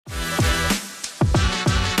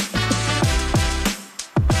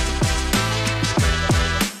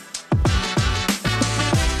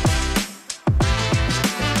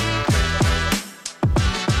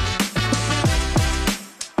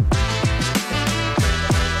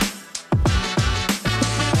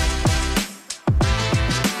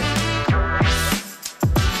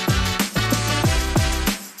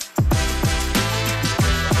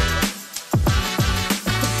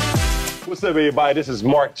What's up, everybody? This is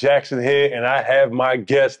Mark Jackson here, and I have my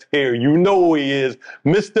guest here. You know who he is,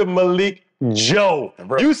 Mr. Malik Joe.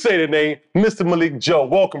 You say the name, Mr. Malik Joe.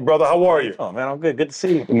 Welcome, brother. How are you? Oh man, I'm good. Good to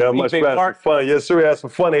see you. Not much better. Some fun. Yes, sir. We had some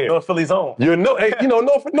fun here. North Philly's own. You know, hey, you know,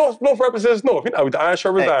 North represents North. You know, the iron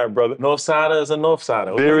shirt is iron, brother. North Sider is a North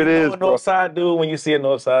Sider. There it is, bro. North Side dude when you see a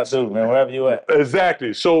North Side dude, man, wherever you at.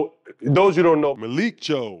 Exactly. So those who don't know, Malik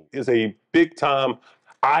Joe is a big time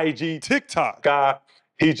IG TikTok guy.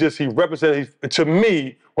 He represents, to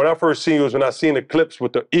me, when I first seen you was when I seen the clips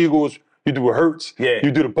with the Eagles, you do Hurts,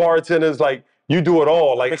 you do the bartenders, like, you do it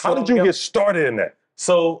all. Like, how did you get started in that?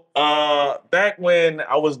 So, back when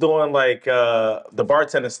I was doing, like, the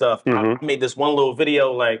bartender stuff, I made this one little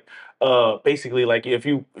video, like, basically, like, if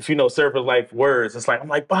you know server life words, it's like, I'm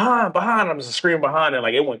like, behind, I'm just screaming behind, and,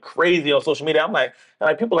 like, it went crazy on social media. I'm like,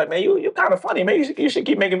 people are like, man, you kind of funny, man, you should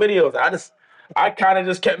keep making videos. I kind of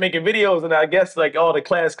just kept making videos, and I guess like all the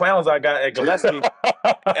class clowns I got at Gillespie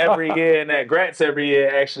every year and at Gratz every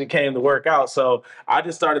year actually came to work out. So I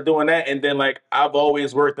just started doing that, and then like I've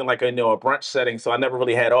always worked in like a brunch setting, so I never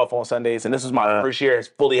really had off on Sundays. And this was my first year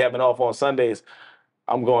fully having off on Sundays.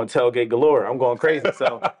 I'm going tailgate galore. I'm going crazy.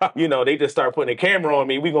 So, they just start putting a camera on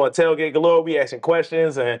me. We going tailgate galore. We asking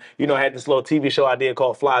questions, and I had this little TV show I did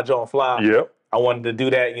called Fly Joe and Fly. Yep. I wanted to do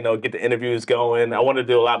that, get the interviews going. I wanted to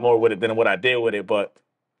do a lot more with it than what I did with it, but,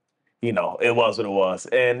 it was what it was.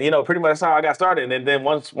 And, pretty much that's how I got started. And then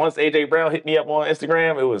once AJ Brown hit me up on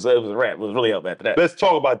Instagram, it was a wrap. It was really up after that. Let's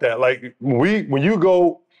talk about that. Like, when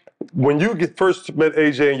you first met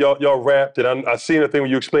AJ and y'all rapped, and I seen the thing when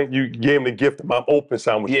you explained, you gave him the gift of my open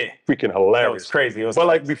sound, which is freaking hilarious. That was crazy. But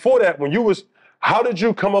like before that, how did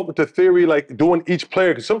you come up with the theory, like doing each player?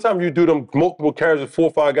 Because sometimes you do them multiple characters, 4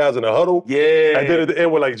 or 5 guys in a huddle. Yeah. And then at the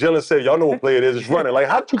end, when like Jalen said, y'all know what player it is, it's running. Like,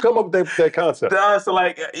 how did you come up with that concept? So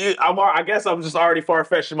like, I guess I'm just already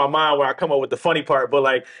far-fetched in my mind where I come up with the funny part, but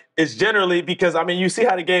like, it's generally because, you see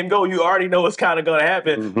how the game go, you already know what's kind of going to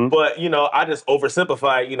happen. But, I just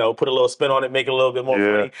oversimplify, put a little spin on it, make it a little bit more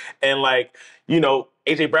funny. And like,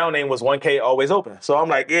 AJ Brown name was 1K always open. So I'm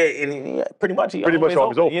like, and pretty much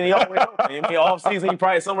always open. He always open. Off season, he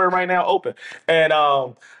probably somewhere right now open. And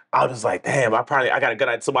I was just like, damn, I got a good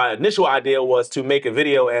idea. So my initial idea was to make a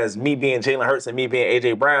video as me being Jalen Hurts and me being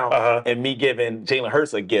AJ Brown and me giving Jalen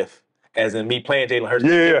Hurts a gift, as in me playing Jalen Hurts.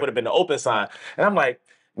 It would have been the open sign. And I'm like,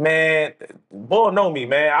 man, boy, know me,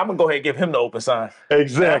 man. I'm gonna go ahead and give him the open sign.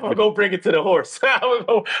 Exactly. I'm gonna go bring it to the horse. I'm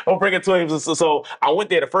gonna bring it to him. So I went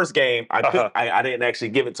there the first game. I didn't actually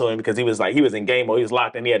give it to him because he was in game mode. He was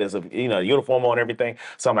locked in. He had his uniform on and everything.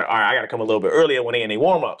 So I'm like, all right, I gotta come a little bit earlier when they in their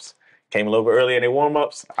warm-ups. Came a little bit earlier in their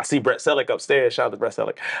warm-ups. I see Brett Selleck upstairs. Shout out to Brett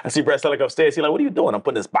Selleck. I see Brett Selleck upstairs. He's like, what are you doing? I'm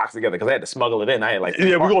putting this box together because I had to smuggle it in. I had like...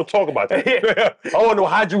 Yeah, we're going to talk about that. I want to know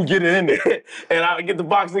how'd you get it in there. And I get the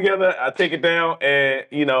box together. I take it down and,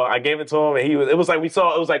 I gave it to him. And it was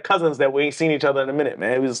like cousins that we ain't seen each other in a minute,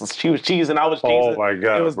 man. She was cheesing. I was cheesing. Oh, my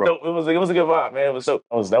God, it was bro. Dope. It was a good vibe, man. It was dope.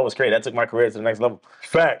 That was great. That took my career to the next level.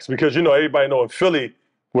 Facts. Because, everybody know in Philly,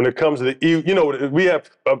 when it comes to the Eagles, we have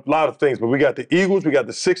a lot of things, but we got the Eagles, we got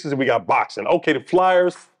the Sixers, and we got boxing. Okay, the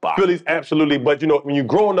Flyers, Phillies, absolutely. But, when you're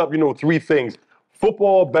growing up, 3 things: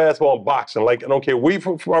 football, basketball, and boxing. Like, I don't care where you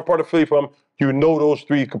from our part of Philly from, those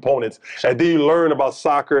 3 components. And then you learn about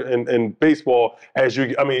soccer and baseball as you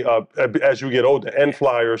get older, and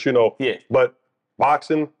Flyers, Yeah. But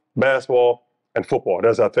boxing, basketball, and football,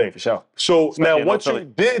 that's our thing. For sure. So now, once you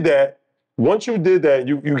did that,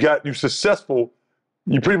 you successful.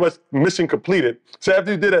 You pretty much mission completed. So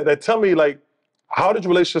after you did that, tell me, like, how did your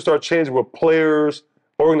relationship start changing with players,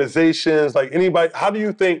 organizations, like anybody? How do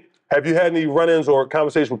you think, have you had any run-ins or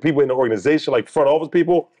conversations with people in the organization, like front office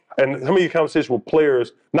people? And how many conversations with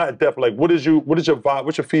players, not depth, like what is your vibe,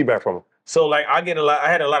 what's your feedback from them? So like I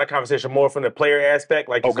had a lot of conversation more from the player aspect.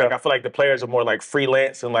 Like, like I feel like the players are more like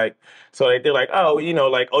freelance and like, so they're like, oh,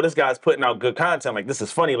 this guy's putting out good content. Like, this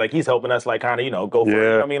is funny. Like, he's helping us like kind of, go for it. You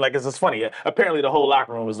know what I mean? Like, this is funny. Apparently the whole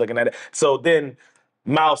locker room was looking at it. So then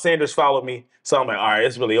Miles Sanders followed me. So I'm like, all right,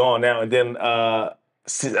 it's really on now. And then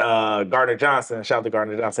Gardner Johnson, shout out to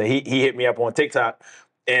Gardner Johnson. He hit me up on TikTok.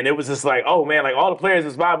 And it was just like, oh man, like all the players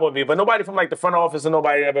is vibing with me, but nobody from like the front office and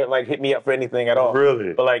nobody ever like hit me up for anything at all.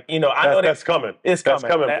 Really? But like, I know that's coming. It's coming.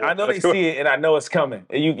 That's coming. I know they see it, and I know it's coming.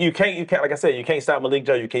 You can't. Like I said, you can't stop Malik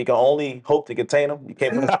Joe. You can only hope to contain him. You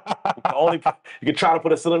can't. You can try to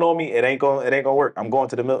put a ceiling on me. It ain't gonna work. I'm going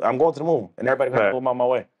to the moon, and everybody gonna move my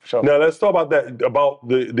way. Sure. Now let's talk about that. About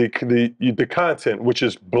the content, which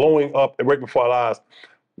is blowing up right before our eyes.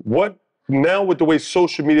 What? Now with the way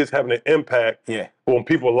social media is having an impact on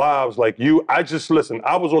people's lives, like you, I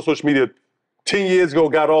was on social media 10 years ago,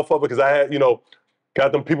 got off of it because I had,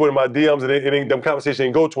 got them people in my DMs, and them conversations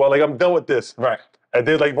didn't go to. I'm like, I'm done with this. Right. And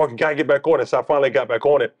they're like, Mark, you gotta get back on it. So I finally got back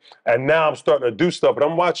on it. And now I'm starting to do stuff, but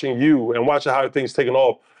I'm watching you and watching how things taking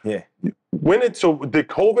off. Yeah. So did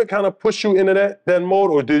COVID kind of push you into that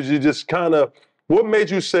mode, or did you just kind of, what made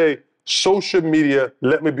you say, social media,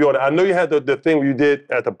 let me be on it? I know you had the thing where you did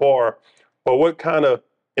at the bar, but what kind of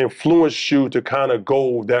influenced you to kind of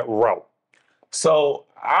go that route? So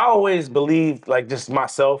I always believed, like just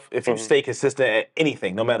myself, if you stay consistent at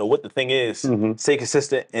anything, no matter what the thing is, stay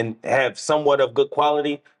consistent and have somewhat of good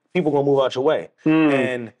quality, people gonna move out your way.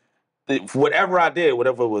 And whatever I did,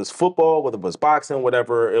 whatever it was football, whether it was boxing,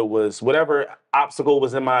 whatever obstacle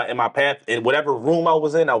was in my path, in whatever room I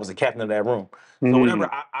was in, I was the captain of that room. So whatever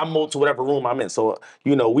I moved to whatever room I'm in. So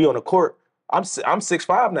we on the court. I'm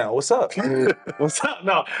 6'5" now. What's up? What's up?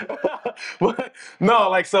 No, no.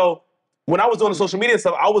 Like so, when I was doing the social media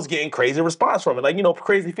stuff, I was getting crazy response from it, like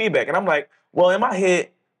crazy feedback, and I'm like, well, in my head,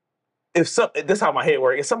 this is how my head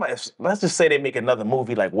works. If somebody, let's just say they make another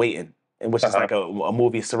movie like Waiting, and which is like a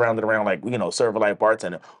movie surrounded around like server life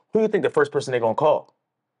bartender. Who do you think the first person they're gonna call?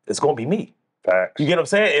 It's gonna be me. Facts. You get what I'm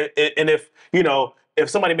saying? And if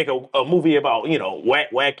somebody make a movie about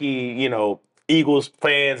wacky Eagles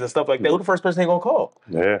fans and stuff like that, who the first person they gonna call?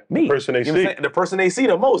 Yeah, me. The person they see. The person they see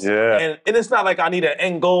the most. Yeah. And it's not like I need an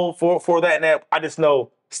end goal for that and that. I just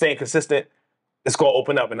know staying consistent, it's gonna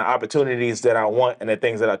open up and the opportunities that I want and the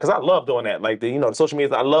things that because I love doing that. Like the social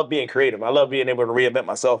media, I love being creative. I love being able to reinvent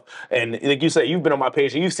myself. And like you said, you've been on my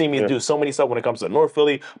page and you've seen me do so many stuff when it comes to North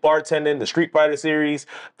Philly, bartending, the Street Fighter series,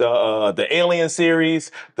 the Alien series,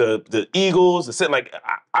 the Eagles, like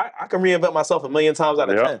I can reinvent myself a million times out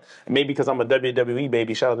of 10. And maybe because I'm a WWE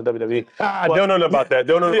baby. Shout out to WWE. Don't know about that.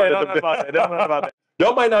 Don't know about that.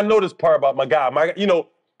 Y'all might not know this part about my guy.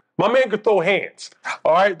 My man could throw hands.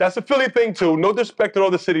 All right, that's a Philly thing too. No disrespect to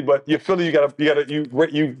all the city, but you're Philly.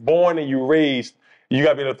 You born and you raised. You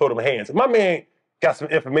gotta be able to throw them hands. My man got some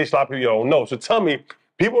information a lot of people don't know. So tell me,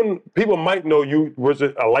 people might know you was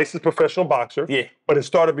a licensed professional boxer. Yeah, but it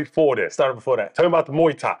started before that. Tell me about the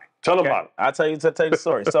Muay Thai. Tell them about it. I'll tell you the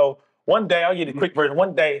story. So one day, I'll give you the quick version.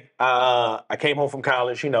 One day, I came home from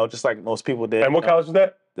college. Just like most people did. And what college was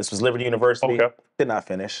that? This was Liberty University. Okay. Did not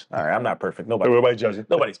finish. All right, I'm not perfect. Everybody judging.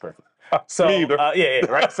 Nobody's perfect. So me either. Yeah,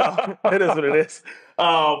 right. So it is what it is.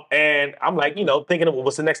 And I'm like, thinking of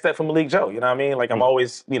what's the next step for Malik Joe. You know what I mean? Like I'm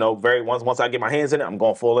always, once I get my hands in it, I'm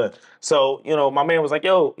going full in. So, my man was like,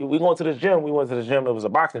 yo, we going to this gym. We went to the gym. It was a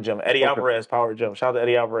boxing gym. Eddie Alvarez Power Gym. Shout out to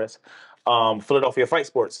Eddie Alvarez. Philadelphia Fight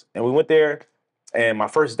Sports. And we went there. And my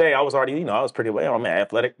first day, I was already, I was pretty well. I'm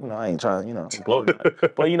athletic. I ain't trying, blow it.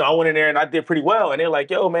 But, I went in there and I did pretty well. And they're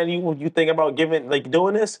like, yo, man, you think about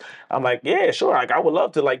doing this? I'm like, yeah, sure. Like, I would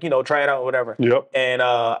love to, try it out or whatever. Yep. And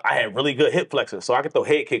I had really good hip flexors. So I could throw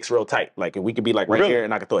head kicks real tight. Like, if we could be, like, right here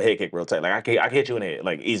and I could throw a head kick real tight. Like, I can hit you in the head,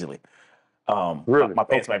 like, easily. Really? My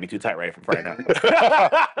pants might be too tight right now.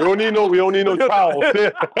 we don't need no towels.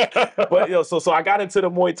 But so I got into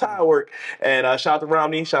the Muay Thai work and shout out to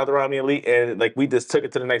Romney Elite, and like we just took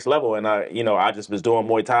it to the next level. And I just was doing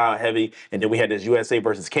Muay Thai heavy, and then we had this USA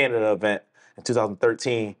versus Canada event in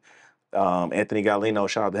 2013. Anthony Galino,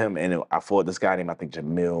 shout out to him, and I fought this guy named I think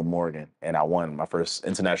Jamil Morgan, and I won my first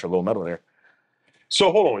international gold medal there.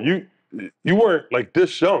 So hold on, you weren't like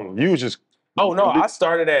this young. You was just I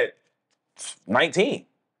started at 19.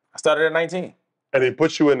 I started at 19. And they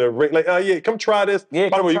put you in the ring, like, yeah, come try this. Yeah,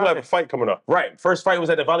 by the way, you're gonna have a fight coming up. Right. First fight was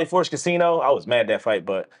at the Valley Forge Casino. I was mad that fight,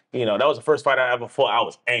 but that was the first fight I ever fought. I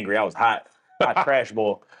was angry. I was hot trash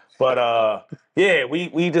ball. But yeah,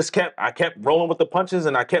 I kept rolling with the punches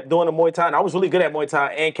and I kept doing the Muay Thai. And I was really good at Muay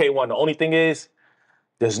Thai and K1. The only thing is,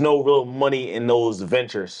 there's no real money in those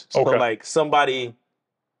ventures. So like somebody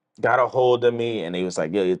got a hold of me and they was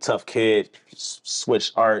like, yo, you're a tough kid,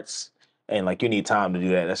 switch arts. And like you need time to do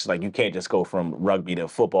that. That's like you can't just go from rugby to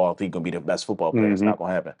football if you're gonna be the best football player. It's not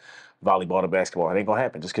gonna happen. Volleyball to basketball, it ain't gonna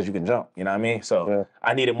happen just because you can jump. You know what I mean? So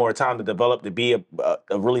I needed more time to develop to be a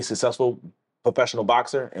really successful professional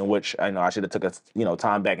boxer. In which I know I should have took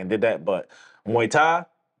time back and did that. But Muay Thai,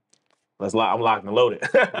 I'm locked and loaded.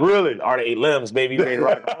 Really? Art of 8 limbs, baby. Ready to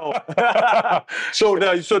rock and roll. So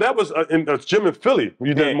that was in a gym in Philly.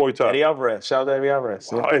 You did Muay Thai. Eddie Alvarez. Shout out to Eddie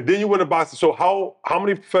Alvarez. Yeah. And then you went to boxing. So how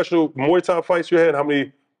many professional Muay Thai fights you had? How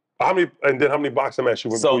many, and then how many boxing matches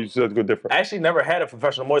you went before you said to go different? I actually never had a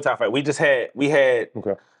professional Muay Thai fight. We had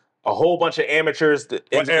a whole bunch of amateurs.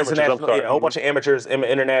 A whole bunch of amateurs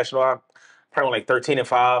international. Probably like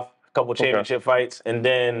 13-5, a couple championship fights, and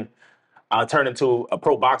then I turned into a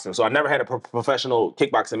pro boxer. So I never had a professional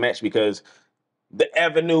kickboxing match because the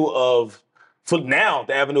avenue of now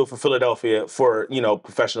the avenue for Philadelphia for, you know,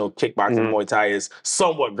 professional kickboxing, Muay Thai is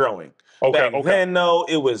somewhat growing. Back then, though,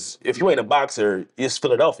 it was, if you ain't a boxer, it's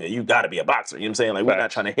Philadelphia. You got to be a boxer. You know what I'm saying? Like, we're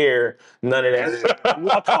not trying to hear none of that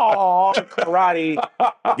karate,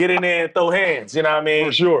 get in there and throw hands. You know what I mean?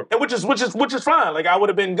 For sure. And which is fine. Like, I would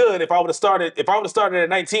have been good if I would have started at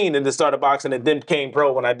 19 and then started boxing and then became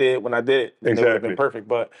pro when I did it. Exactly. It would have been perfect.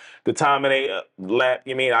 But the time it ain't lap.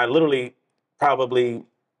 I mean, I literally probably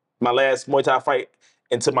my last Muay Thai fight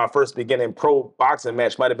into my first beginning pro boxing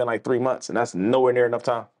match might have been like 3 months, and that's nowhere near enough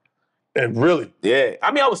time. And really? Yeah.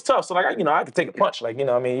 I mean, I was tough, so like, I could take a punch. Like, you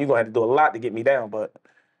know, I mean, you're going to have to do a lot to get me down, but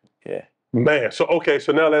yeah. Man, so okay,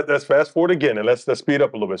 so now let's fast forward again and let's speed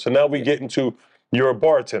up a little bit. So now we get into you're a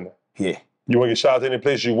bartender. Yeah. You want to get shout out to any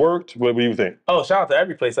place you worked? What do you think? Oh, shout out to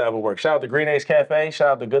every place I ever worked. Shout out to Green Ace Cafe. Shout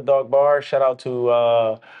out to Good Dog Bar. Shout out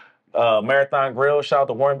to Marathon Grill. Shout out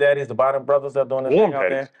to Warm Daddies, the Bottom Brothers that are doing this thing out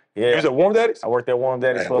there. Yeah. You was at Warm Daddies? I worked at Warm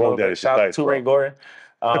Daddies for a little bit. Shout out to Ray Gordon.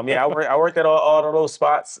 Yeah, I worked at all of those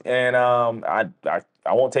spots, and I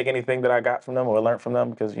won't take anything that I got from them or learned from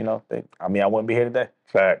them because, you know, I wouldn't be here today.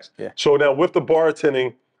 Facts. Yeah. So now with the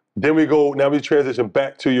bartending, then we transition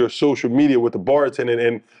back to your social media with the bartending.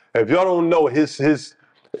 And if y'all don't know, his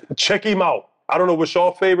check him out. I don't know what's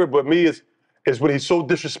your favorite, but me is when he's so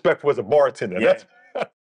disrespectful as a bartender. Yeah.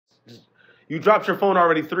 You dropped your phone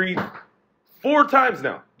already 4 times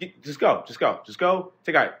now. Just go.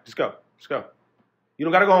 Take a hike. Just go. You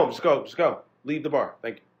don't gotta go home. Just go. Leave the bar.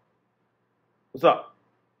 Thank you. What's up?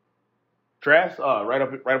 Trash? Right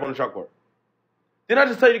up on the chalkboard. Didn't I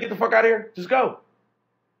just tell you to get the fuck out of here? Just go.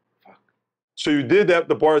 Fuck. So you did that,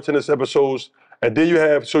 the bartenders episodes, and then you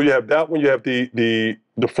have that one, you have the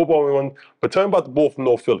football one. But tell me about the bull from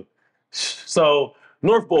North Philly. So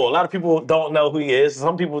North Bull, a lot of people don't know who he is.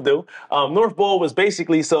 Some people do. North Bull was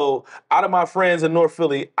basically, so out of my friends in North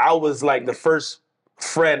Philly, I was like the first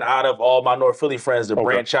friend out of all my North Philly friends to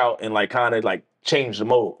branch out and like kind of like change the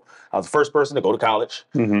mode. I was the first person to go to college.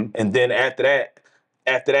 And then after that,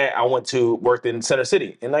 I worked in Center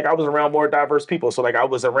City. And like I was around more diverse people. So like I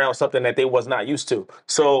was around something that they was not used to.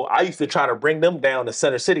 So I used to try to bring them down to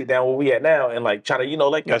Center City, down where we at now, and like try to, you know,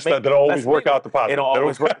 like that don't always work out the possible. It don't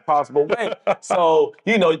always work the possible way. So,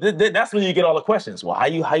 you know, that's when you get all the questions. Well,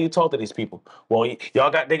 how you talk to these people? Well,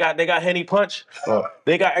 they got Henny Punch.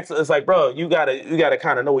 They got excellent. It's like, bro, you gotta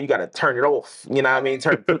kind of know you gotta turn it off. You know what I mean?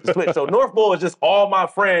 Turn the switch. So North Bull is just all my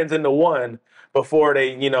friends into one before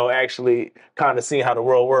they, you know, actually kind of see how the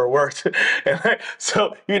world works.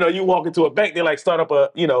 So, you know, you walk into a bank, they like start up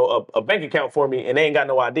a bank account for me and they ain't got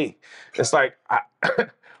no ID. It's like,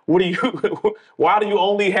 why do you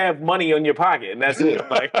only have money in your pocket? And that's it.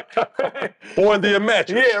 Like, or under your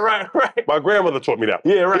mattress. Yeah, right. My grandmother taught me that.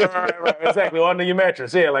 Yeah, right. Exactly. Under your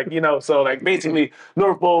mattress. Yeah, like, you know, so like basically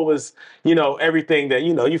North Bull was, you know, everything that,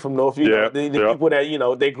 you know, you from North, you know, the people that, you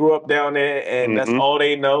know, they grew up down there and that's all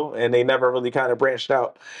they know and they never really kind of branched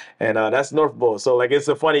out. And that's North Bull. So like it's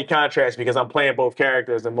a funny contrast because I'm playing both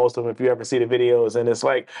characters and most of them, if you ever see the videos, and it's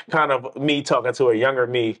like kind of me talking to a younger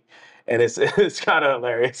me. And it's kind of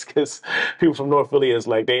hilarious because people from North Philly is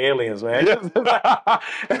like, they aliens, man.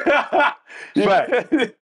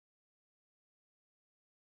 Right.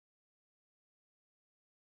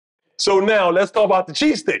 So now let's talk about the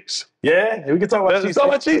cheesesteaks. Yeah, we can talk about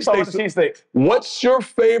cheesesteaks. What's your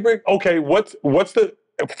favorite? Okay, what's the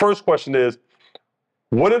first question is,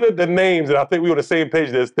 what are the names, and I think we were on the same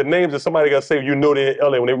page this, the names that somebody got to say you know they're in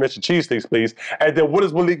LA when they mention cheesesteaks, please. And then what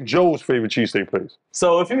is Malik Joe's favorite cheesesteak place?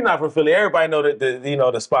 So if you're not from Philly, everybody know that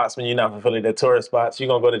the spots when you're not from Philly, the tourist spots. You're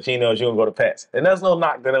going to go to Gino's, you're going to go to Pat's. And there's no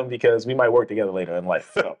knock to them because we might work together later in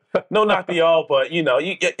life. So no knock to y'all, but you know,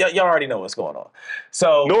 y'all already know what's going on.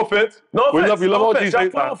 So no offense. We love all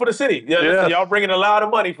cheesesteaks. Y'all for the city. Yeah. Y'all bringing a lot of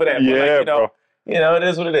money for that. Yeah, like, bro. You know, it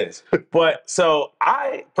is what it is. But so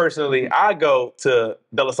I go to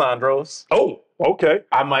D'Alessandro's. Oh, okay.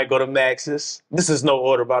 I might go to Max's. This is no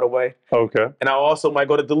order, by the way. Okay. And I also might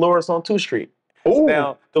go to Dolores on 2nd Street. Ooh.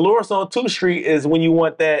 Now, Dolores on 2nd Street is when you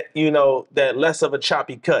want that, you know, that less of a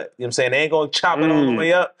choppy cut. You know what I'm saying? They ain't going to chop it all the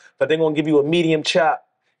way up, but they're going to give you a medium chop,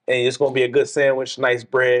 and it's going to be a good sandwich, nice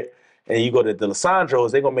bread. And you go to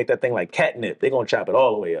D'Alessandro's, they're going to make that thing like catnip. They're going to chop it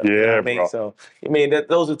all the way up. Yeah, you know what I mean? Bro. So, I mean,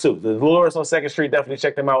 those are two. The Dolores on 2nd Street, definitely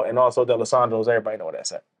check them out. And also D'Alessandro's, everybody know what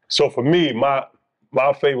that's at. So for me, my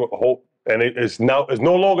favorite hope, and it's no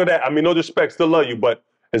longer that. I mean, no disrespect, still love you, but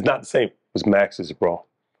it's not the same. It's Max's, bro.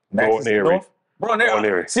 Max's North? Bro,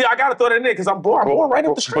 see, I gotta throw that in there because I'm born right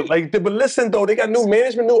up the street. But listen though, they got new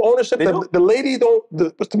management, new ownership. The lady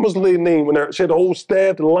what's the Muslim lady name when she had the whole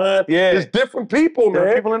staff, the line? Yeah, it's different people,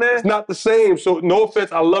 man. People in there. It's not the same. So no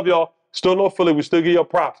offense, I love y'all. Still North Philly, we still give y'all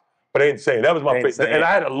props. But they ain't saying that was my favorite. And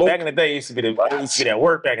I had a low. Back in the day, it used to be that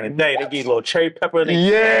work. Back in the day, they give you a little cherry pepper.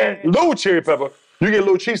 Yeah, little cherry pepper. You get a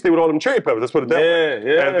little cheese steak with all them cherry peppers. Let's put it that way.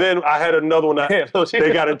 Yeah. And then I had another one that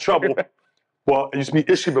they got in trouble. Well, it used to be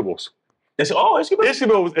Ishibibbles.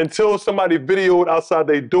 Ishibibbles until somebody videoed outside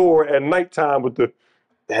their door at nighttime with the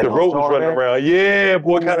rodents running around. Yeah,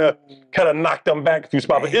 boy, kind of knocked them back a few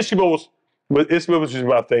spots. But Ishibibbles is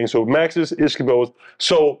my thing. So Max's Ishibibbles.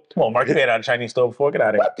 So come on, Mark, you had at a Chinese store before. Get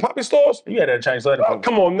out of here. Poppy stores? You had at a Chinese store. Oh,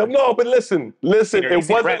 come on, no, but listen. It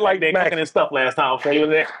wasn't like they cooking his stuff last time. Okay, you was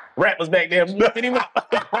there. Rat was back there looking him up.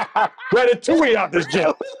 Ratatouille out this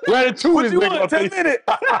jail. Ratatouille. What you want? 10 minutes.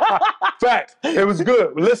 Fact. It was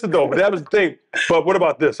good. Listen though, but that was the thing. But what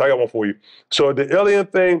about this? I got one for you. So the alien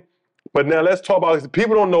thing. But now let's talk about it.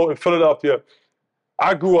 People don't know in Philadelphia.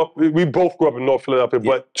 We both grew up in North Philadelphia,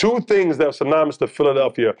 but two things that are synonymous to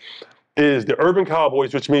Philadelphia is the urban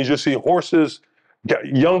cowboys, which means you see horses,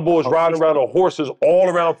 young boys riding around on horses all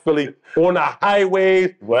around Philly, on the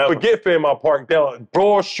highways, forget Fairmount Park, down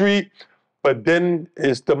Broad Street, but then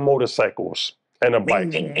it's the motorcycles and the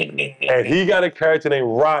bikes. And he got a character named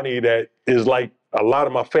Rodney that is like a lot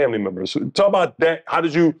of my family members. So talk about that. How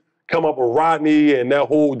did you come up with Rodney and that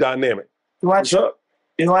whole dynamic? What's up?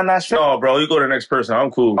 You know I'm not shrimp? No, bro, you go to the next person.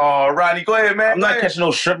 I'm cool. Oh, Rodney, go ahead, man. I'm not catching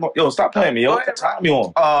no shrimp. Yo, stop playing me, yo. What time you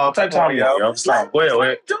on? What type of time you on, yo? Stop. Go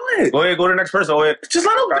ahead. Do it. Go ahead, go to the next person. Go ahead. Just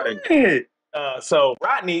let him do it. So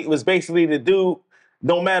Rodney was basically the dude,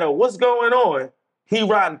 no matter what's going on, he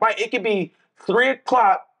riding bike. It could be 3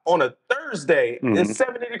 o'clock on a Thursday. It's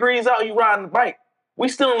 70 degrees out, you riding the bike. We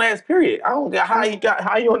still in last period. I don't get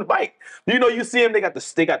how you on the bike. You know, you see him, they got the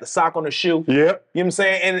sock on the shoe. Yeah. You know what I'm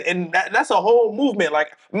saying? And that's a whole movement.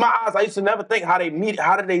 Like, in my eyes, I used to never think how they meet,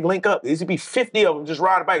 how did they link up? There used to be 50 of them just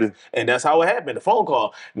riding bikes. And that's how it happened. The phone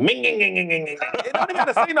call. Ming, ging, ging, ging, ging. They don't even got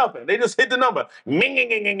to say nothing. They just hit the number. Ming, ging,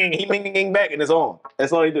 ging, ging, ging. He ming, ging, ging back, and it's on.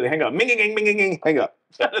 That's all they do. They hang up. Ming, ging, ging, ming, ging, ging. Hang up.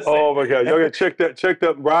 Oh, my God. Y'all got checked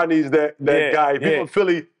up. Rodney's that guy. People in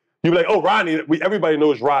Philly, you be like, oh, Rodney. Everybody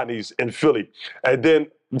knows Rodney's in Philly. And then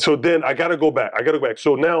I got to go back.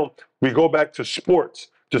 So now we go back to sports,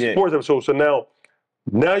 sports episodes. So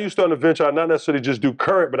now you're starting to venture out, not necessarily just do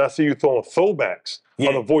current, but I see you throwing throwbacks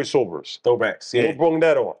on the voiceovers. Throwbacks, yeah. What brought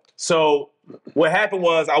that on? So what happened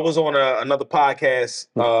was I was on another podcast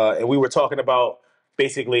and we were talking about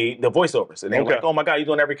basically the voiceovers. And they were like, oh my God, you're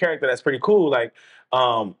doing every character. That's pretty cool. Like,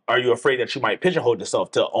 are you afraid that you might pigeonhole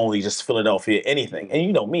yourself to only just Philadelphia anything? And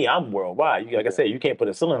you know me, I'm worldwide. Like I said, you can't put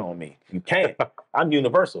a ceiling on me. You can't. I'm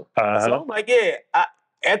universal. So I'm like,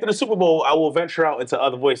 after the Super Bowl, I will venture out into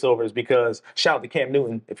other voiceovers because shout out to Cam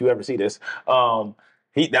Newton, if you ever see this. That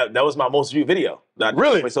was my most viewed video.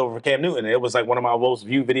 Really? Voiceover for Cam Newton. It was like one of my most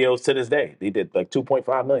viewed videos to this day. They did like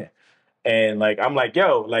 2.5 million. And like I'm like,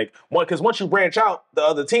 yo, like because once you branch out the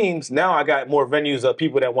other teams, now I got more venues of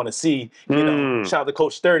people that want to see. You know, shout out to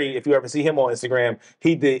Coach 30. If you ever see him on Instagram,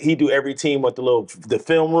 he do every team with the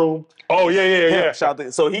film room. Oh yeah. Shout out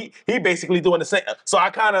to, so he basically doing the same. So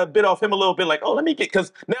I kind of bit off him a little bit, like, oh, let me get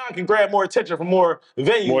because now I can grab more attention from more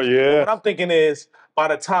venues. Well, yeah. What I'm thinking is by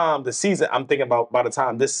the time this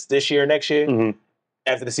year, next year,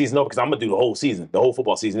 after the season over, because I'm gonna do the whole season, the whole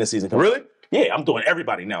football season this season. Really? Yeah, I'm doing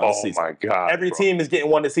everybody now this season. Oh, my God. Every team is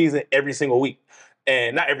getting one this season every single week.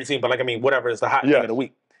 And not every team, but like, I mean, whatever is the hot thing of the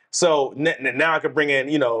week. So now I can bring in,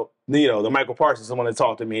 the Michael Parsons, someone to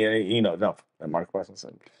talk to me. And, Michael Parsons,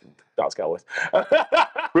 Dallas Cowboys.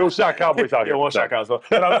 Real shot Cowboys out here. Yeah, one shot Cowboys.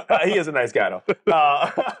 But he is a nice guy, though.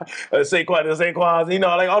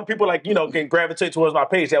 Saquon, like all the people can gravitate towards my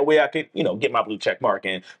page. That way I could, get my blue check mark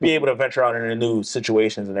and be able to venture out into new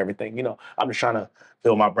situations and everything. I'm just trying to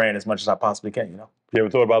build my brand as much as I possibly can, You ever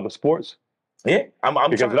thought about the sports? Yeah, I'm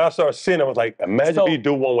because when I started seeing it, I was like, imagine you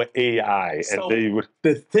do one with AI. And they would...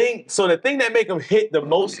 the thing that make them hit the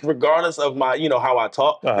most, regardless of my, how I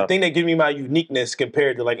talk, the thing that give me my uniqueness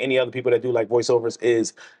compared to like any other people that do like voiceovers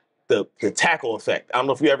is the tackle effect. I don't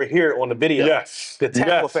know if you ever hear it on the video. Yes. The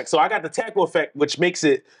tackle effect. So I got the tackle effect, which makes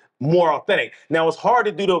it more authentic. Now it's hard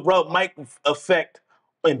to do the rub mic effect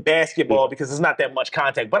in basketball because it's not that much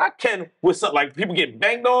contact. But I can with something like people getting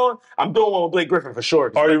banged on. I'm doing one with Blake Griffin for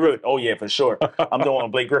sure. Are you really? Oh yeah, for sure. I'm doing one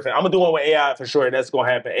with Blake Griffin. I'm gonna do one with AI for sure. That's gonna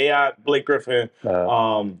happen. AI, Blake Griffin,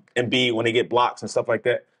 and B when they get blocks and stuff like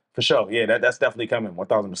that. For sure. Yeah, that's definitely coming.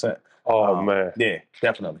 1,000%. Oh man. Yeah,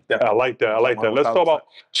 definitely. I like that. Let's talk about.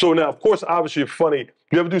 So now, of course, obviously, you're funny.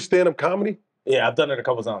 You ever do stand-up comedy? Yeah, I've done it a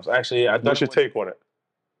couple times. Actually, What's your take on it?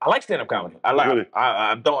 I like stand-up comedy.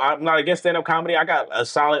 I'm not against stand-up comedy. I got a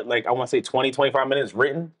solid, I want to say 20, 25 minutes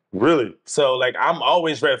written Really? So like I'm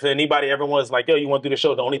always ready for anybody. Everyone's like, yo, you want to do the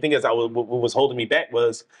show? The only thing is, what was holding me back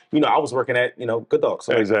was, I was working at Good Dog.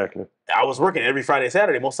 So like, Exactly. I was working every Friday,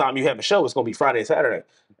 Saturday. Most time you have a show, it's gonna be Friday, Saturday,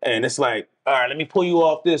 and it's like, all right, let me pull you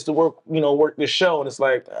off this to work this show, and it's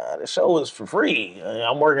like the show is for free.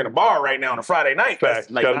 I'm working a bar right now on a Friday night. Facts.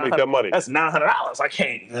 Like Gotta make that money. That's $900. I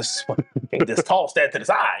can't just toss that to the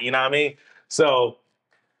side. You know what I mean? So.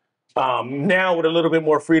 Now with a little bit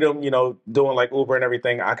more freedom, doing like Uber and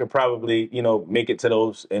everything, I could probably, make it to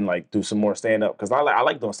those and like do some more stand up because I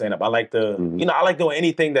like doing stand up. I like I like doing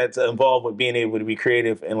anything that's involved with being able to be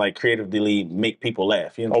creative and like creatively make people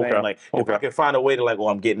laugh. You know what I'm saying? Like if I can find a way to like,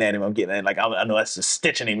 I'm getting at him, like I know that's just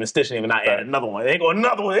stitching him, and I add another one. They go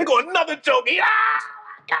another one. They go another joke. Yeah,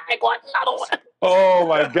 I go another one. Oh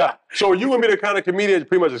my God! So you and me the kind of comedian that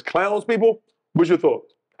pretty much just clowns people? What's your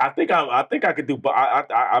thoughts? I think I could do.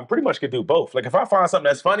 I pretty much could do both. Like if I find something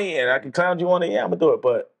that's funny and I can clown you on it, yeah, I'm gonna do it.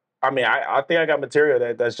 But I mean, I think I got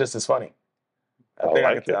material that's just as funny. I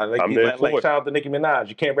like it. Shout out to Nicki Minaj.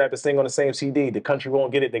 You can't rap and sing on the same CD. The country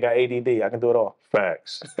won't get it. They got ADD. I can do it all.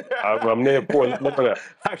 Facts. I'm there for it. Look at that.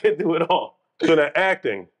 I can do it all. So the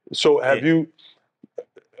acting. So have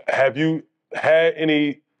you had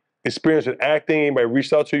any experience with acting? Anybody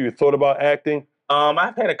reached out to you? You thought about acting?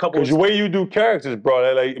 I've had a couple. Because the way you do characters,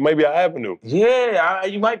 bro, like it might be an avenue. Yeah,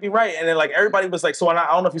 you might be right. And then like everybody was like, so I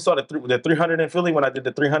don't know if you saw the 300 in Philly when I did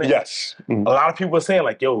the 300. Yes. Mm-hmm. A lot of people were saying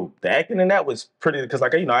like, yo, the acting in that was pretty, because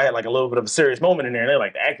like I had like a little bit of a serious moment in there, and they're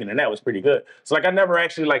like, the acting in that was pretty good. So like I never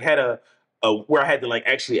actually like had a where I had to like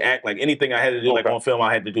actually act, like anything I had to do like on film,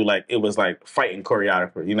 I had to do like it was like fighting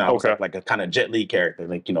choreographer. I was like a kind of Jet Li character,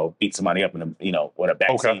 like beat somebody up in a with a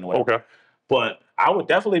back scene or whatever. But I would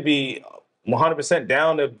definitely be 100%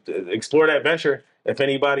 down to explore that venture. If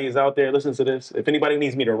anybody is out there listening to this, if anybody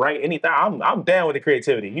needs me to write anything, I'm down with the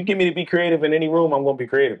creativity. You get me to be creative in any room, I'm going to be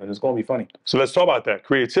creative, and it's going to be funny. So let's talk about that,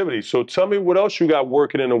 creativity. So tell me what else you got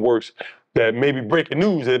working in the works that maybe breaking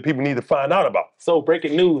news that people need to find out about. So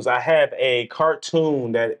breaking news, I have a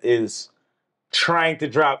cartoon that is trying to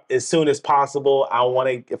drop as soon as possible.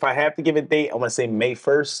 If I have to give a date, I want to say May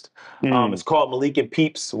 1st. It's called Malik and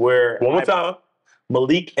Peeps. One more time.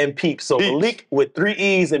 Malik and Peeps. So Peeps. Malik with 3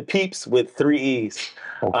 E's and Peeps with 3 E's.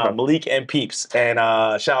 Malik and Peeps. And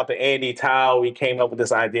shout out to Andy Tao. We came up with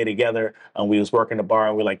this idea together. We was working the bar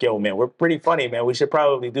and we're like, yo, man, we're pretty funny, man. We should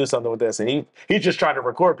probably do something with this. And he just tried to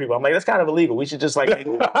record people. I'm like, that's kind of illegal. We should just like,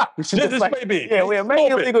 maybe. Yeah, we make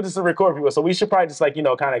it illegal just to record people. So we should probably just like,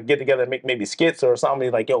 kind of get together and make maybe skits or something.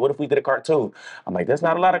 He's like, yo, what if we did a cartoon? I'm like, there's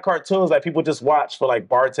not a lot of cartoons like people just watch for like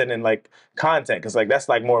bartending like content. Cause like that's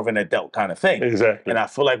like more of an adult kind of thing. Exactly. And I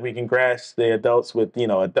feel like we can grasp the adults with,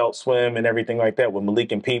 Adult Swim and everything like that with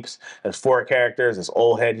Malik and Peeps. There's 4 characters. There's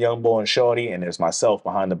Old Head, Young Boy, and Shorty, and there's myself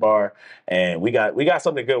behind the bar. And we got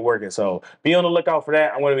something good working. So be on the lookout for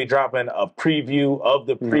that. I'm going to be dropping a preview of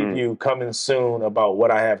the preview coming soon about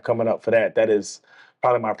what I have coming up for that. That is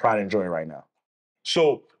probably my pride and joy right now.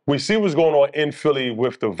 So we see what's going on in Philly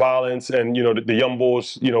with the violence and, the young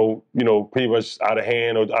boys, pretty much out of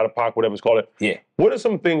hand or out of pocket, whatever it's called. Yeah. What are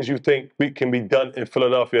some things you think can be done in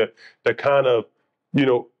Philadelphia that kind of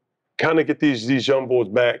get these young boys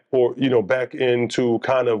back or, back into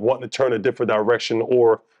kind of wanting to turn a different direction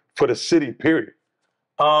or for the city, period?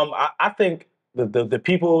 I think the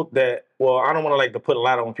people that, I don't want to like to put a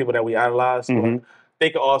lot on people that we idolize, but they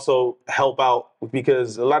can also help out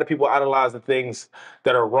because a lot of people idolize the things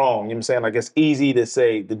that are wrong. You know what I'm saying? Like it's easy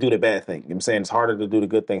to do the bad thing. You know what I'm saying? It's harder to do the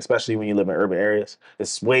good thing, especially when you live in urban areas.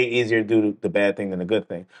 It's way easier to do the bad thing than the good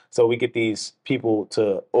thing. So we get these people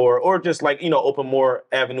to, or just like, open more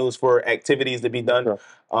avenues for activities to be done.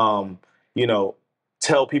 Sure.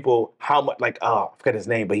 Tell people how much, like, I forget his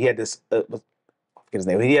name, but he had this, his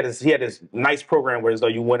name. He had this nice program where as though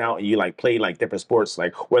you went out and you like played like different sports,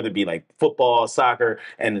 like whether it be like football, soccer,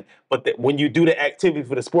 but when you do the activity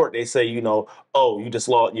for the sport, they say, oh, you just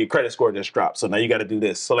lost, your credit score just dropped, so now you got to do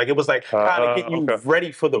this. So like it was like kind of getting you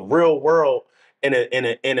ready for the real world in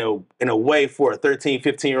a way for a 13,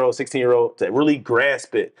 15-year-old, 16-year-old to really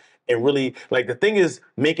grasp it and really like the thing is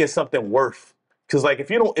making something worth. Because like if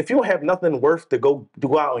you don't have nothing worth to go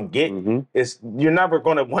out and get, you're never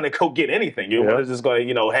going to want to go get anything. You're just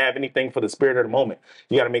going to have anything for the spirit of the moment.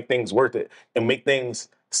 You got to make things worth it and make things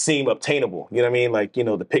seem obtainable. You know what I mean? Like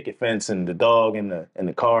the picket fence and the dog and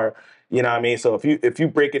the car. You know what I mean? So if you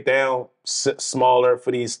break it down smaller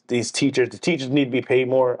for these teachers, the teachers need to be paid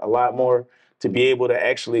more, a lot more, to be able to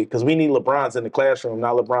actually, because we need LeBrons in the classroom,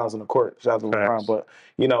 not LeBrons in the court. Shout out to LeBron, but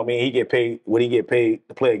you know what I mean? He get paid what he get paid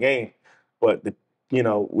to play a game. But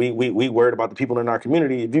we worried about the people in our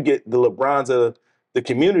community. If you get the LeBrons of the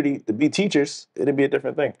community to be teachers, it'd be a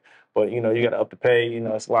different thing. But you know, you got to up the pay. You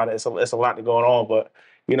know, it's a lot going on. But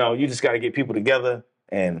you know, you just got to get people together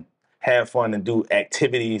and have fun and do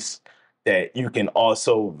activities that you can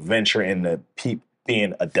also venture into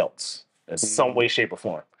being adults in some way, shape, or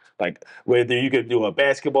form. Like whether you could do a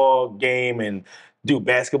basketball game and do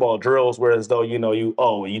basketball drills, whereas though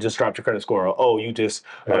you just dropped your credit score, or you just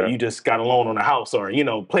got a loan on a house, or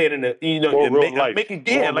play it in the make a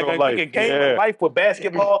game of life with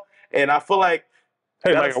basketball. And I feel like,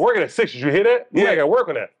 hey, Mike, I'm working at Sixers. You hear that? Yeah, I got to work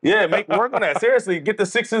on that. Yeah, work on that. Seriously, get the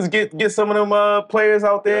Sixers, get some of them players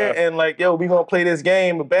out there, and like, yo, we gonna play this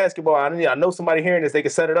game of basketball. I know somebody hearing this, they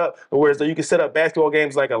can set it up. Whereas though you can set up basketball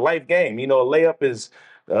games like a life game. You know, a layup is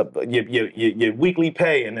your weekly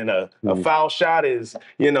pay, and then a foul shot is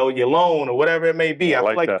your loan or whatever it may be. I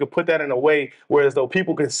feel like you could put that in a way whereas though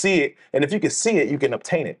people can see it, and if you can see it, you can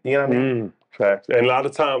obtain it. You know what I mean? Facts. And a lot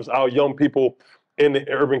of times our young people in the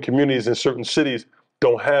urban communities in certain cities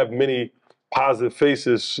don't have many positive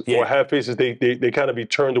faces or have faces. They kind of be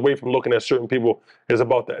turned away from looking at certain people. It's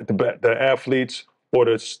about the athletes or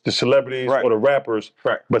the celebrities or the rappers.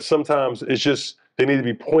 Right. But sometimes it's just they need to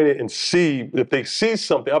be pointed and see. If they see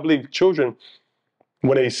something, I believe children,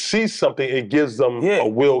 when they see something, it gives them a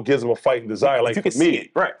will, gives them a fighting desire. Like for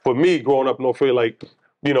me, for me, growing up in North Philly, like,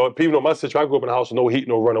 people know my situation, I grew up in a house with no heat,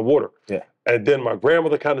 no running water. Yeah. And then my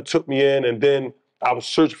grandmother kind of took me in, and then I was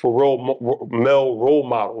searching for male role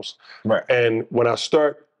models. Right. And when I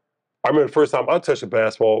remember the first time I touched a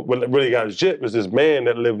basketball, when it really got legit, was this man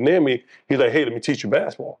that lived near me. He's like, hey, let me teach you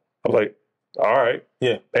basketball. I was like, all right.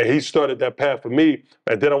 Yeah. And he started that path for me.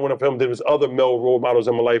 And then I went up to him. There was other male role models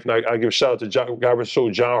in my life. And I give a shout out to John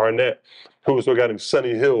Harnett, who was a guy named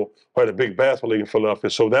Sonny Hill, who had a big basketball league in Philadelphia.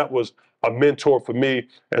 So that was a mentor for me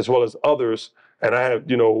as well as others. And I have,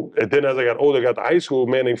 and then as I got older, I got to high school, a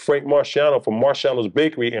man named Frank Marciano from Marciano's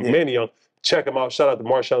Bakery in Manayunk. Check him out. Shout out to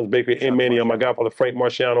Marciano's Bakery in Manayunk. My godfather, Frank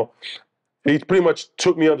Marciano. He pretty much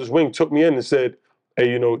took me under his wing, took me in and said,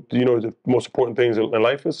 hey, the most important things in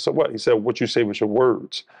life is? So what? He said, what you say with your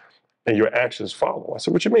words and your actions follow. I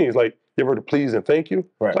said, what you mean? He's like, you ever heard of please and thank you?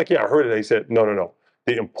 Right. Like, yeah, I heard it. He said, no.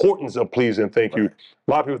 The importance of please and thank you.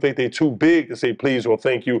 A lot of people think they're too big to say please or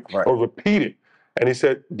thank you or repeat it. And he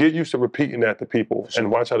said, get used to repeating that to people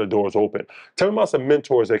and watch how the doors open. Tell me about some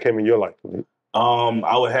mentors that came in your life.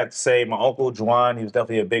 I would have to say my uncle, Juwan, he was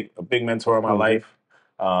definitely a big mentor in my life.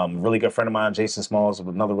 Really good friend of mine, Jason Smalls,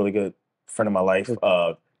 another really good friend of my life.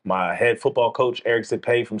 My head football coach, Eric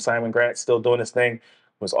Zipay from Simon Gratz, still doing his thing,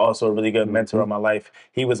 was also a really good mentor in my life.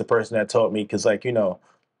 He was the person that taught me, because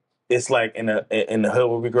it's like in the hood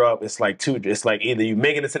where we grew up, it's like either you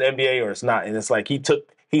make it into the NBA or it's not. And it's like he took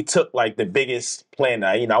like the biggest plan.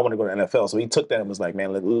 I want to go to the NFL. So he took that and was like,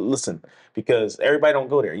 man, listen, because everybody don't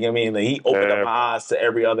go there. You know what I mean? Like, he opened up my eyes to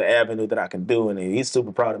every other avenue that I can do. And he's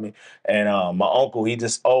super proud of me. And my uncle, he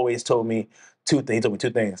just always told me two things. He told me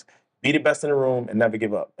two things. Be the best in the room and never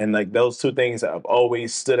give up. And like those two things have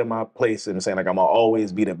always stood in my place, and saying like I'm gonna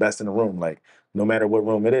always be the best in the room. Like no matter what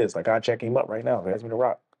room it is. Like I check him up right now. Pass me the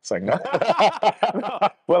rock. It's like no.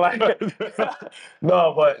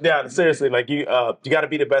 No, but yeah, seriously, like you got to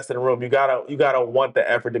be the best in the room. You gotta want the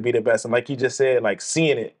effort to be the best. And like you just said, like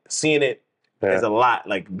seeing it is a lot.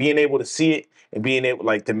 Like being able to see it and being able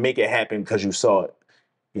like to make it happen because you saw it.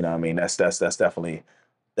 You know what I mean? That's definitely.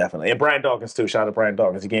 And Brian Dawkins too. Shout out to Brian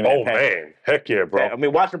Dawkins. He gave me that passion. Man, heck yeah, bro. I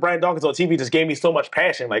mean, watching Brian Dawkins on TV just gave me so much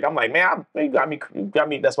passion. Like I'm like, man, you got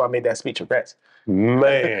me. That's why I made that speech. Regrets.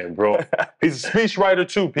 Man, bro. He's a speechwriter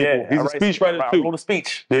too, people. Yeah, he's a speechwriter too. I wrote a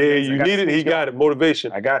speech. Yeah, you need it. He got it.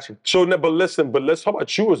 Motivation. I got you. So, but listen. But let's talk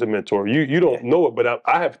about you as a mentor. You don't know it, but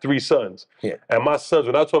I have 3 sons. Yeah. And my sons,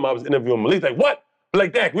 when I told him I was interviewing Malik, like, what?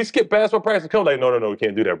 Like that, we skip basketball practice. Come like, no, we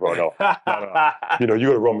can't do that, bro. No. You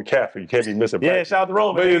go to Roman Catholic. You can't be missing practice. Yeah, shout out to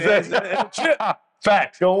Roman.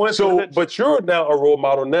 Facts. So, but you're now a role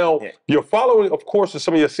model. Now, you're following, of course,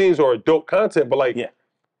 some of your scenes are adult content, but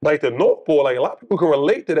like the North Pole, like a lot of people can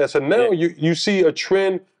relate to that. So now you see a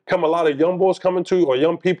trend come, a lot of young boys coming to, or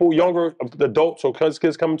young people, younger adults or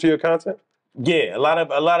kids coming to your content? Yeah, a lot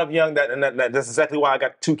of young that's exactly why I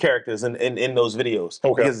got 2 characters in those videos.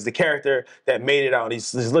 Okay. Because it's the character that made it out.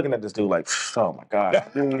 He's looking at this dude like, oh my God,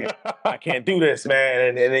 I can't do this,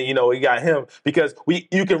 man. And then we got him because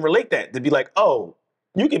you can relate that to be like, oh,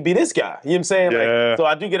 you can be this guy. You know what I'm saying? Yeah. Like, so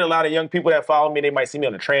I do get a lot of young people that follow me. They might see me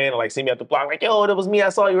on the train or like see me at the block, like, yo, that was me. I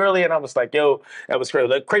saw you earlier. And I was like, yo, that was crazy.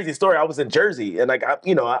 Like, crazy story. I was in Jersey, and like,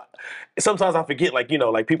 sometimes I forget, like,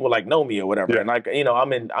 like people like know me or whatever. Yeah. And like,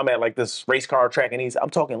 I'm at like this race car track, and I'm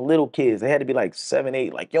talking little kids. They had to be like 7,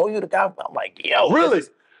 8. Like, yo, you the guy? I'm like, yo, really?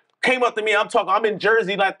 came up to me. I'm in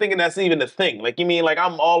Jersey, not thinking that's even a thing. Like, you mean, like,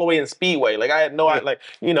 I'm all the way in Speedway. Like, I had no, like,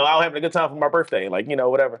 you know, I was having a good time for my birthday. Like, you know,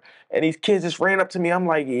 whatever. And these kids just ran up to me. I'm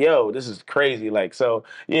like, yo, this is crazy. Like, so,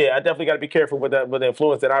 yeah, I definitely got to be careful with that, with the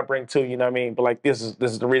influence that I bring too, you know what I mean? But, like, this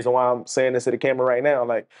is the reason why I'm saying this to the camera right now.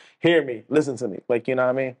 Like, hear me, listen to me. Like, you know what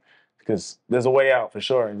I mean? Because there's a way out for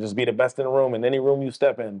sure. And just be the best in the room. In any room you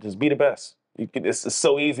step in, just be the best. It's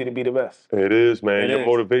so easy to be the best. It is, man. Your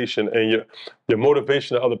motivation and your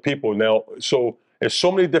motivation to other people. Now, so there's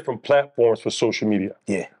so many different platforms for social media.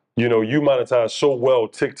 Yeah. You know, you monetize so well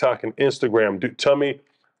TikTok and Instagram. Tell me,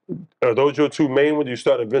 are those your two main ones? You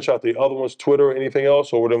start to venture out the other ones, Twitter or anything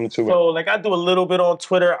else, or were them the two? So, like, I do a little bit on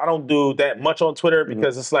Twitter. I don't do that much on Twitter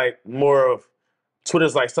because it's like more of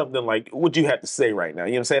Twitter's like something like what you have to say right now.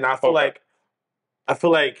 You know what I'm saying? I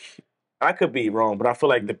feel like I could be wrong, but I feel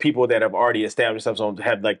like the people that have already established themselves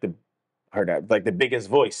have like the biggest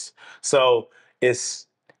voice. So it's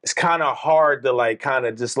kind of hard to like kind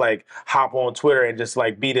of just like hop on Twitter and just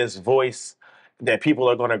like be this voice that people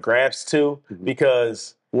are going to grasp to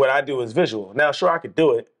because what I do is visual. Now, sure, I could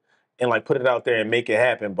do it and like put it out there and make it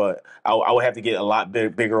happen, but I would have to get a lot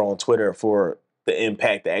bigger on Twitter for the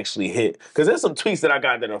impact to actually hit. Because there's some tweets that I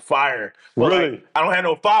got that are fire. But Really? like, I don't have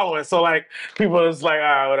no following, so like people are just like,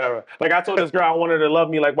 whatever. Like I told this girl I wanted her to love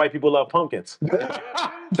me like white people love pumpkins.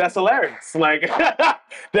 That's hilarious. Like that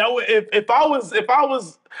would, if I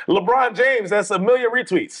was LeBron James, that's a million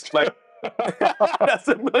retweets. Like that's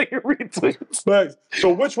a million retweets. But,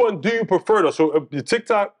 so which one do you prefer though? So your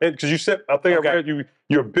TikTok, because you said I think I read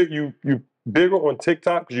you're bigger on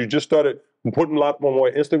TikTok because you just started putting a lot more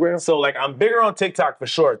on Instagram? So, like, I'm bigger on TikTok for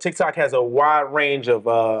sure. TikTok has a wide range of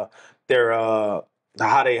their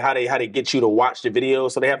how they get you to watch the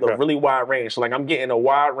videos. So they have a really wide range. So, like, I'm getting a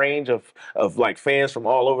wide range of like fans from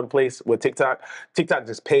all over the place with TikTok. TikTok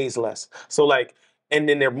just pays less. So, like, and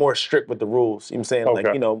then they're more strict with the rules. You know what I'm saying?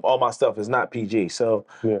 Like, you know, all my stuff is not PG. So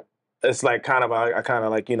it's like kind of I kind of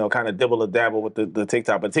like, you know, kind of dibble or dabble with the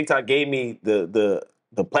TikTok. But TikTok gave me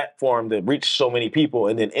the platform that reached so many people,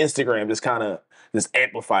 and then Instagram just kind of just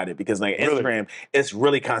amplified it because like Instagram, it's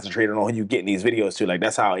really concentrated on who you getting these videos to. Like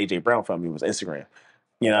that's how AJ Brown found me was Instagram.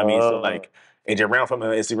 You know what I mean? So like AJ Brown found me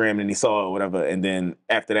on Instagram and he saw it or whatever, and then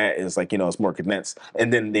after that it's like, you know, it's more condensed,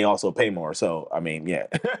 and then they also pay more. So I mean, yeah.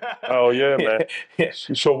 Oh yeah, man. Yeah.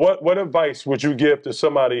 So what advice would you give to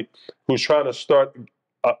somebody who's trying to start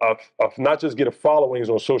not just get a followings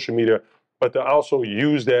on social media, but to also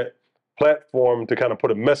use that platform to kind of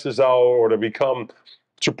put a message out or to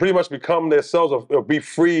pretty much become themselves or be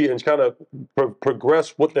free and kind of progress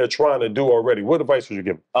what they're trying to do already? What advice would you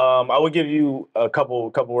give them? I would give you a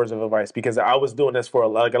couple words of advice because I was doing this for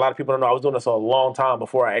like a lot of people don't know. I was doing this for a long time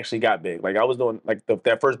before I actually got big. Like I was doing like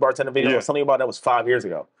that first bartender video. Something about that was 5 years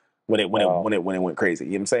ago when it went crazy.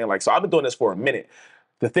 You know what I'm saying? Like so, I've been doing this for a minute.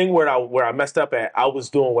 The thing where I messed up at, I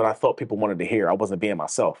was doing what I thought people wanted to hear. I wasn't being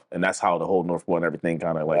myself, and that's how the whole North Pole and everything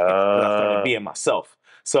kind of like. I started being myself.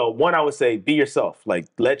 So one, I would say, be yourself. Like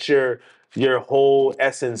let your whole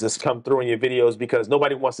essence just come through in your videos because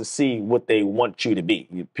nobody wants to see what they want you to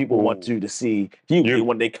be. People want you to see you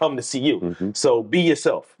when they come to see you. So be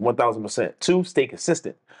yourself, 1,000%. 2, stay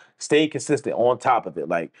consistent. Stay consistent on top of it.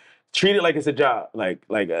 Like. Treat it like it's a job. Like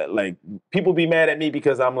people be mad at me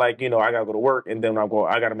because I'm like, you know, I gotta go to work and then I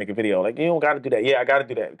gotta make a video. Like, you don't gotta do that. Yeah, I gotta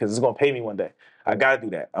do that because it's gonna pay me one day. I gotta do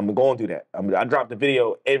that. I'm gonna do that. I dropped a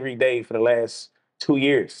video every day for the last 2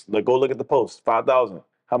 years. Like, go look at the post. 5,000.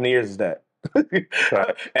 How many years is that?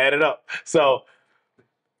 Add it up. So,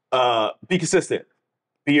 be consistent.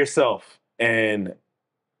 Be yourself. And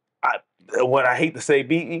what I hate to say,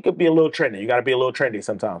 you could be a little trendy. You got to be a little trendy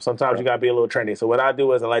sometimes. Sometimes you got to be a little trendy. So what I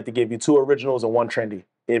do is I like to give you 2 originals and 1 trendy.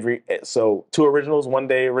 So 2 originals, 1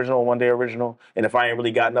 day original, 1 day original. And if I ain't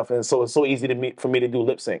really got nothing, so it's so easy for me to do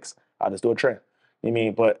lip syncs. I'll just do a trend. You know what I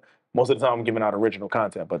mean? But most of the time I'm giving out original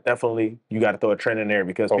content. But definitely you got to throw a trend in there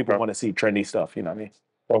because people want to see trendy stuff. You know what I mean?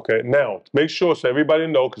 Okay. Now, make sure so everybody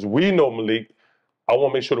know, because we know Malik. I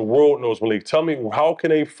want to make sure the world knows Malik. Tell me, how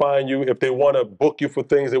can they find you if they want to book you for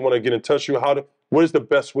things, they want to get in touch with you? What is the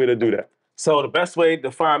best way to do that? So the best way to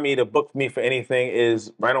find me, to book me for anything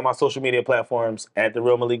is right on my social media platforms, at The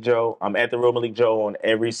Real Malik Joe. I'm at The Real Malik Joe on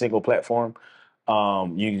every single platform.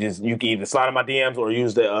 You can either slide in my DMs or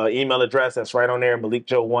use the email address that's right on there,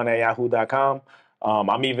 malikjoe1@yahoo.com.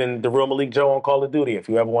 I'm even The Real Malik Joe on Call of Duty if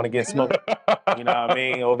you ever want to get smoked. You know what I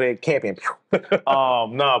mean? Over there camping.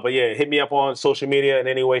 No, but yeah, hit me up on social media in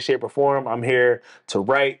any way, shape, or form. I'm here to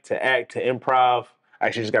write, to act, to improv. I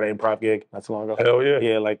actually just got an improv gig not too long ago. Hell yeah.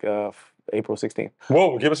 Yeah, like April 16th.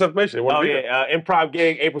 Whoa, give us information. They wanna Oh be there. yeah, improv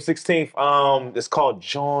gig April 16th. It's called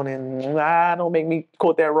John and don't make me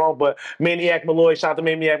quote that wrong, but Maniac Malloy. Shout out to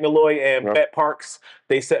Maniac Malloy and Bet Parks.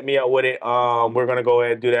 They set me up with it. We're gonna go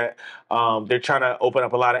ahead and do that. They're trying to open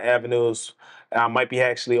up a lot of avenues. I might be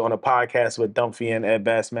actually on a podcast with Dumphy and Ed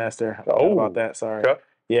Bassmaster. About that. Sorry. Okay.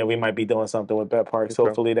 Yeah, we might be doing something with Bet Parks.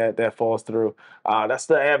 Hopefully that falls through. That's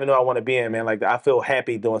the avenue I want to be in, man. Like I feel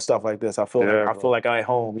happy doing stuff like this. I feel like I'm at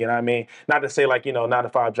home. You know what I mean? Not to say like 9 to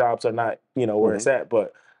 5 jobs are not where it's at,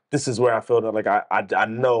 but this is where I feel that like I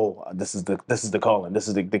know this is the calling. This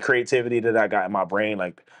is the creativity that I got in my brain.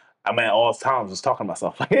 Like I'm at all times just talking to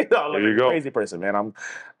myself. Like, there you go. Crazy person, man.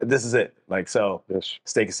 This is it. Like so.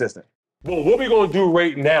 Stay consistent. Well, what we're gonna do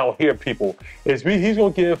right now here, people, is he's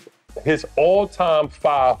gonna give his all-time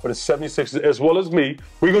 5 for the 76ers, as well as me.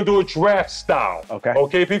 We're gonna do a draft style.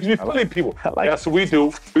 Okay, because we Philly people. That's what we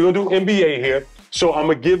do. We're gonna do NBA here. So I'm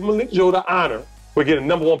gonna give Malik Joe the honor for getting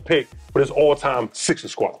 #1 pick for his all-time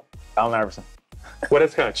Sixers squad. Allen Iverson. Well,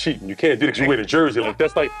 that's kind of cheating. You can't do that because you wear the jersey. Like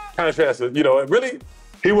that's like contrast to, really,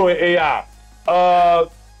 he went AI.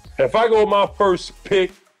 If I go with my first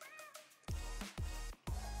pick,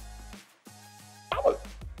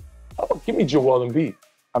 give me Joel Embiid.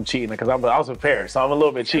 I'm cheating because I was prepared, so I'm a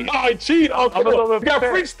little bit cheating. I cheat. I'm a little bit. You got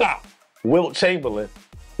freestyle. Wilt Chamberlain.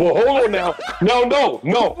 Well, hold on now. No.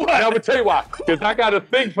 Now I'm gonna tell you why. Because I got a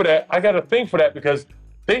thing for that. Because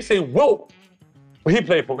they say Wilt. Well, he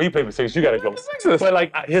played for Sixers. You gotta go. But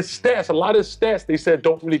like his stats, a lot of his stats, they said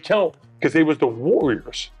don't really count because they was the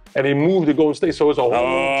Warriors and they moved to Golden State. So it's a whole.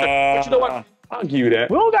 But you know what? I'll give you that.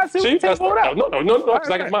 We don't got to see what out. No. Because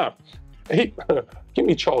I got mine. Give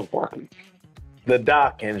me Charles Barkley. The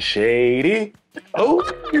Doc and Shady. Oh,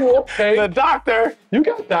 okay. The Doctor. You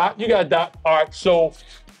got Doc. All right, so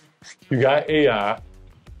you got AI.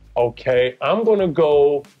 Okay, I'm gonna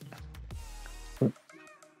go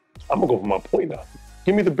for my point now.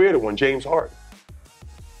 Give me the bearded one, James Harden.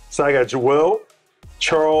 So I got Joel,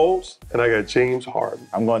 Charles, and I got James Harden.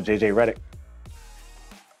 I'm going JJ Redick.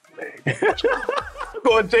 I'm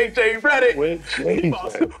going JJ Redick.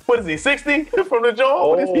 What is he, 60 from the jaw?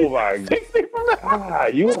 Oh my God. 60 from the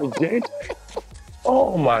God, you and JJ?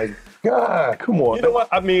 Oh my God. Come on. You know what?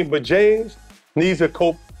 I mean, but James needs a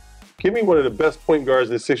cope. Give me one of the best point guards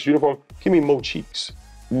in the Sixers uniform. Give me Mo Cheeks.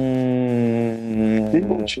 Give me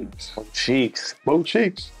Mo Cheeks. Mo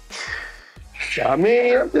Cheeks. I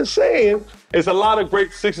mean, I'm just saying. There's a lot of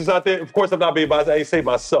great Sixers out there. Of course, I'm not being biased. I ain't say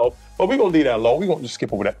myself. But we're going to leave that alone. We're going to just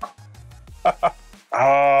skip over that.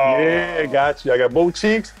 Yeah, got you. I got Mo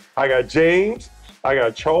Cheeks. I got James. I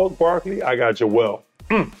got Charles Barkley. I got Joel.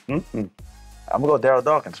 I'm going to go Daryl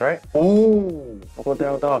Dawkins, right? Ooh. I'll go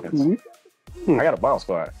Daryl Dawkins. I got a bomb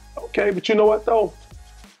squad. Okay, but you know what, though?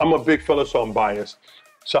 I'm a big fella, so I'm biased.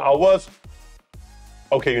 So I was...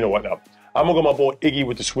 Okay, you know what, now? I'm going to go my boy Iggy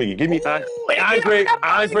with the swiggy. Give me Andre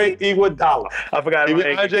Iguodala. I forgot Give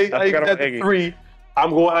me Andre at the 3.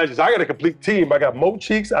 I'm going Andre. So I got a complete team. I got Mo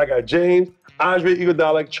Cheeks. I got James, Andre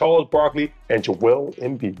Iguodala, Charles Barkley, and Joel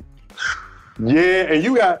Embiid. Yeah, and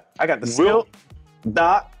you got... I got the Wilt,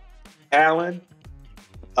 Doc, Allen,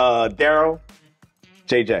 Daryl,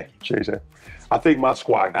 JJ. I think my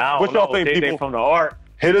squad. What y'all think, JJ people? From the art.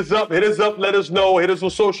 Hit us up. Let us know. Hit us on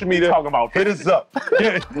social media. Talking about hit us up.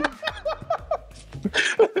 Yeah.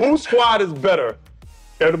 Whose squad is better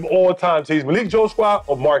at the all-time teams? Malik Joe squad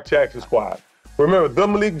or Mark Jackson squad? Remember, the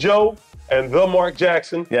Malik Joe and the Mark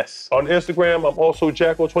Jackson. Yes. On Instagram, I'm also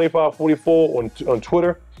Jacko2544 on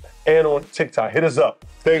Twitter and on TikTok. Hit us up.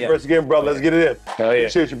 Thanks for us again, brother. Let's get it in. Hell yeah.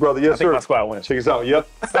 Appreciate you, brother. Yes, I think my squad wins. Check us out. Yep.